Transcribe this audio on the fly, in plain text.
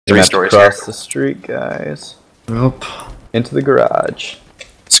Three stories across here. the street, guys. Nope. Into the garage.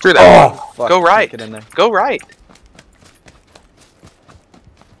 Screw that. Fuck, Go right. Get in there. Go right.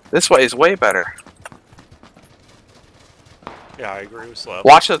 This way is way better. Yeah, I agree with Slab.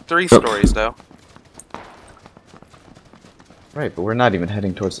 Watch the 3 stories though. Right, but we're not even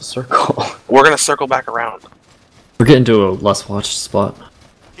heading towards the circle. We're gonna circle back around. We're getting to a less watched spot.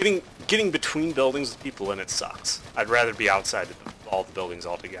 Getting between buildings with people in it sucks. I'd rather be outside all the buildings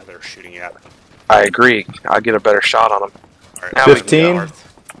altogether, shooting at them. I agree. I'll get a better shot on them. All right, Now we can 15. go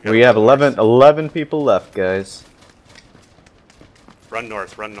north. We have 11 people left, guys. Run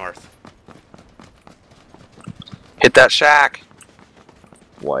north, run north. Hit that shack.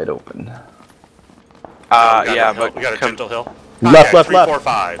 Wide open. We got a Yeah, hill. but we got a come, gentle hill. Left, left, 3, left. 4,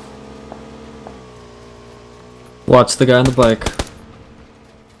 5. Watch the guy on the bike.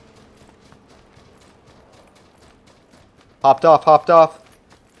 Hopped off.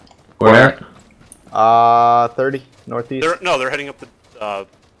 Where? 30 northeast. They're heading up the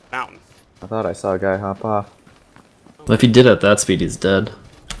mountain. I thought I saw a guy hop off. Well, if he did at that speed, he's dead.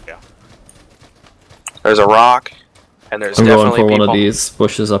 Yeah. there's a rock, and there's I'm going definitely for people. one of these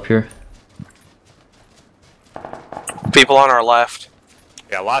bushes up here. People on our left.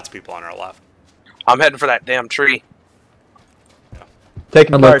 Yeah, lots of people on our left. I'm heading for that damn tree.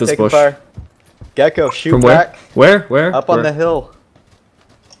 Taking I like fire, this taking bush. fire. Gecko, shoot From where? back. Where? Up on Where? the hill.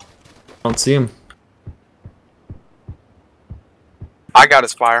 I don't see him. I got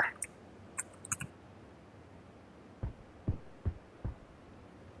his fire.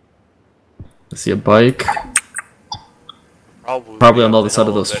 I see a bike. Probably on the other side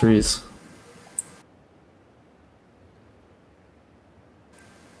of those trees.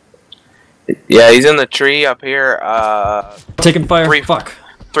 Yeah, he's in the tree up here. Taking fire. Three- Fuck.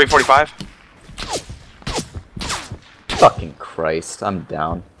 345. Fucking Christ, I'm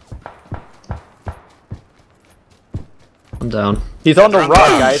down. I'm down. He's on the rock,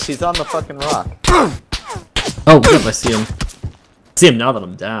 guys. He's on the fucking rock. Oh, yep, I see him. I see him now that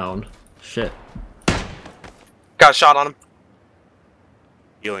I'm down. Shit. Got a shot on him.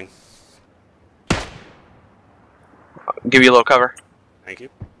 Healing. Give you a little cover. Thank you.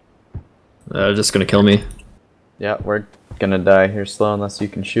 They're just gonna kill me. Yeah, we're gonna die here slow unless you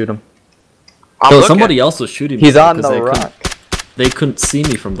can shoot him. I'm Oh, looking. somebody else was shooting me. He's on because the they couldn't- rock. They couldn't see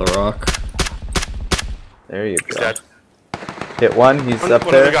me from the rock. There you He's go. dead. Hit one, he's up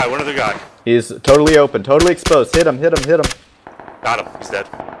One other there. guy, one other guy. He's totally open, totally exposed. Hit him. Got him, he's dead.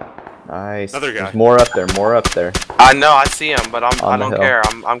 Nice. Another guy. There's more up there. I know, I see him, but I On the don't hill. care.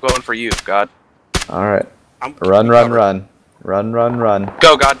 I'm going for you, God. Alright. I'm Run. covered. Run.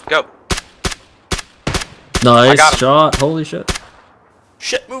 Go, God, go. Nice got him. shot. Holy shit.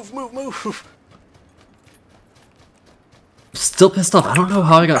 Shit, move. Still pissed off. I don't know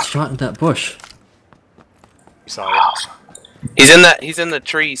how I got shot in that bush. We saw you. He's in the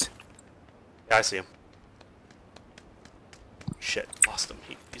trees. Yeah, I see him. Shit, lost him.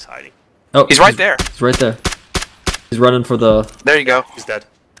 He's hiding. Oh, He's right there. He's right there. He's running for the. There you go. He's dead.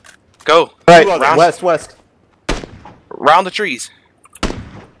 Go. Right, Round- west. Round the trees.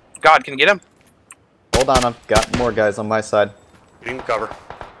 God, can you get him? Hold on, I've got more guys on my side. Getting the cover.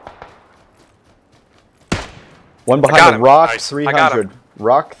 One got behind the him. rock, Nice. 300.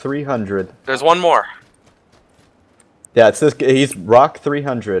 Rock 300. There's one more. Yeah, it's this. He's rock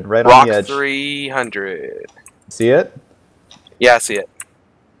 300, right Rock on the edge. 300. See it? Yeah, I see it.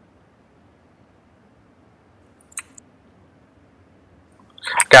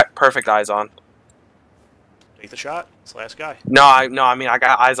 Got perfect eyes on. Take the shot. It's the last guy. No, I mean I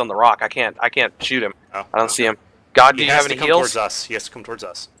got eyes on the rock. I can't shoot him. Oh, I don't see him. God, do He you has have to any come heals? towards us. He has to come towards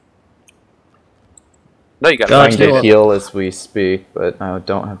us. No, you got God, Trying first heal to aid. up. heal as we speak, but I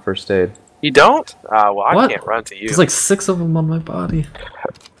don't have first aid. You don't? Well, I What? can't run to you. There's like 6 of them on my body.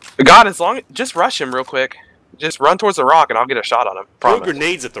 God, just rush him real quick. Just run towards the rock, and I'll get a shot on him. Throw Promise.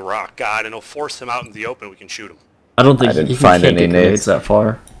 grenades at the rock, God, and it'll force him out in the open. We can shoot him. I don't think I didn't he find can't any get grenades nades. that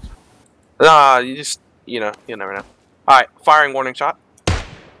far. Nah, you never know. All right, firing warning shot.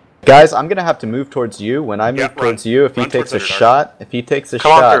 Guys, I'm gonna have to move towards you. When I move Yeah, run. towards you, if he Run takes a towards Underdark. shot,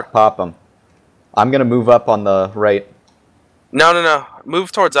 Come on through. pop him. I'm gonna move up on the right. No.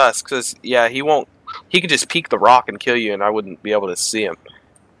 Move towards us, cause yeah, he won't. He could just peek the rock and kill you, and I wouldn't be able to see him.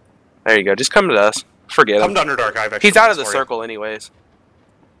 There you go. Just come to us. Forget Come him. to Underdark. I've He's out of the extra circle, anyways.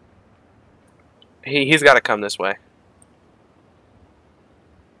 He's got to come this way.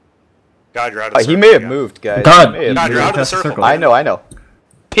 God, you're out of the He circle. may have yeah. moved, guys. God, He may have God, moved. you're out of the Past the circle. circle. I know.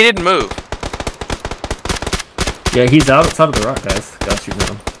 He didn't move. Yeah, he's outside of the rock, guys. Got you,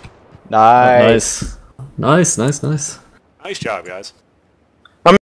 man. Nice. Nice. Nice. Nice job, guys.